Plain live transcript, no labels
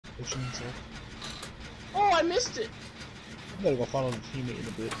Pushing himself. Oh, I missed it. You gotta go follow the teammate in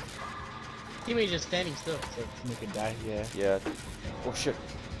a bit. Teammate just standing still. So teammate can die. Yeah. Yeah. Oh shit.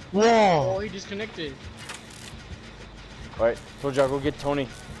 Whoa! Oh, he disconnected. Alright, told you I'll go get Tony.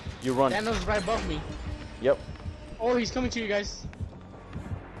 You run. Daniel's right above me. Yep. Oh, he's coming to you guys.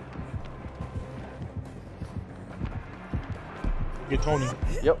 Get Tony.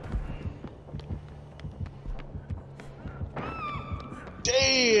 Yep.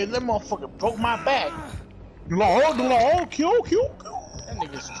 Damn, that motherfucker broke my back. Oh, kill. That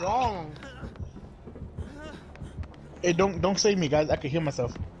nigga's strong. Hey, don't save me, guys. I can heal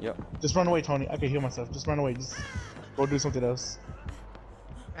myself. Yep. Just run away, Tony. I can heal myself. Just run away. Just go do something else.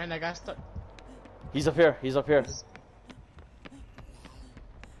 And I got stuck. He's up here. He's up here.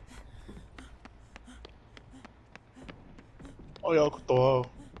 Oh, yo, kuto.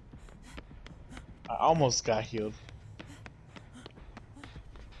 I almost got healed.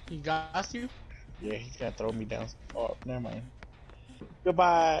 He got you? Yeah, he's gonna throw me down. Oh, never mind.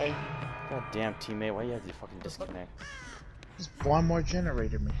 Goodbye. God damn, teammate. Why you have to fucking disconnect? Just one more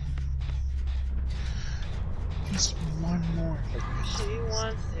generator, man. Just one more. She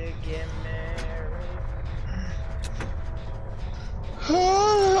wants to get married.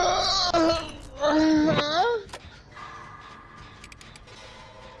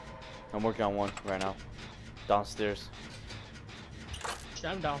 I'm working on one right now. Downstairs. Shit,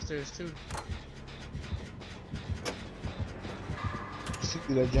 I'm downstairs too. See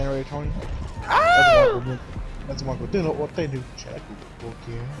that generator, Tony? Ah! That's one good. What they do? Check.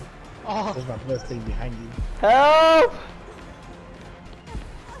 Okay. Oh, There's my best thing behind you. Help!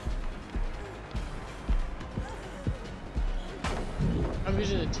 I'm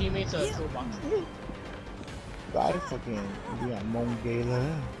using the teammates as a toolbox. God, fucking be on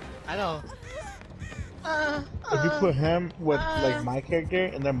Mongala. I know. If you put him with like my character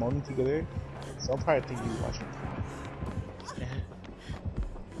and they're moaning together, so I'll probably think you watching.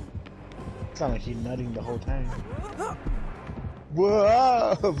 It's not like he's nutting the whole time.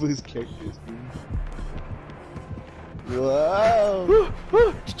 Whoa! His characters, dude. Whoa!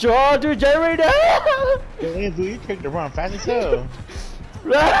 Draw to generator! Damn, dude, your character run fast as hell.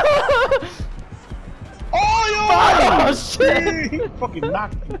 Oh, shit! He fucking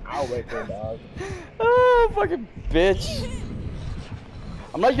knocked me out right there, dog. Oh, fucking bitch.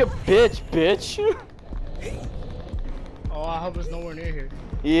 I'm not your bitch. Oh, I hope it's nowhere near here.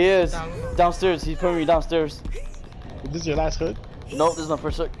 He is. Downstairs. He's putting me downstairs. Is this your last hook? Nope, this is my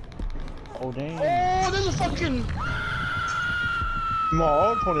first hook. Oh, damn. Oh, there's a fucking.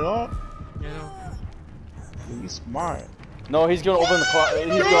 No, 20 up. You know. Dude, he's smart. No, he's gonna open the closet.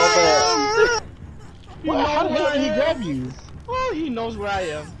 He's gonna open it. Well, how did he grab you? Oh, he knows where I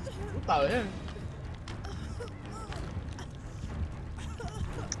am. Without him.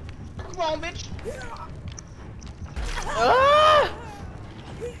 Come on, bitch. Ah!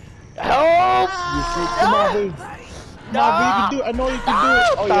 Help! You see, come on, dude. Nah, but you can do it. I know you can do it.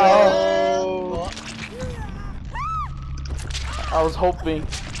 Oh, yeah. I was hoping.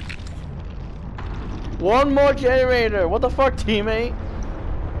 One more generator. What the fuck, teammate?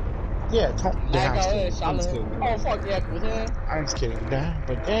 Yeah, I'm just kidding. Oh, fuck yeah, with him. I'm just kidding. Nah,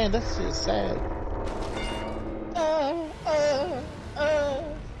 but damn, that shit's sad.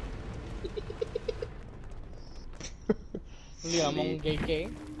 Leon, I'm on gay.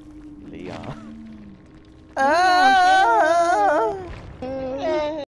 Leon.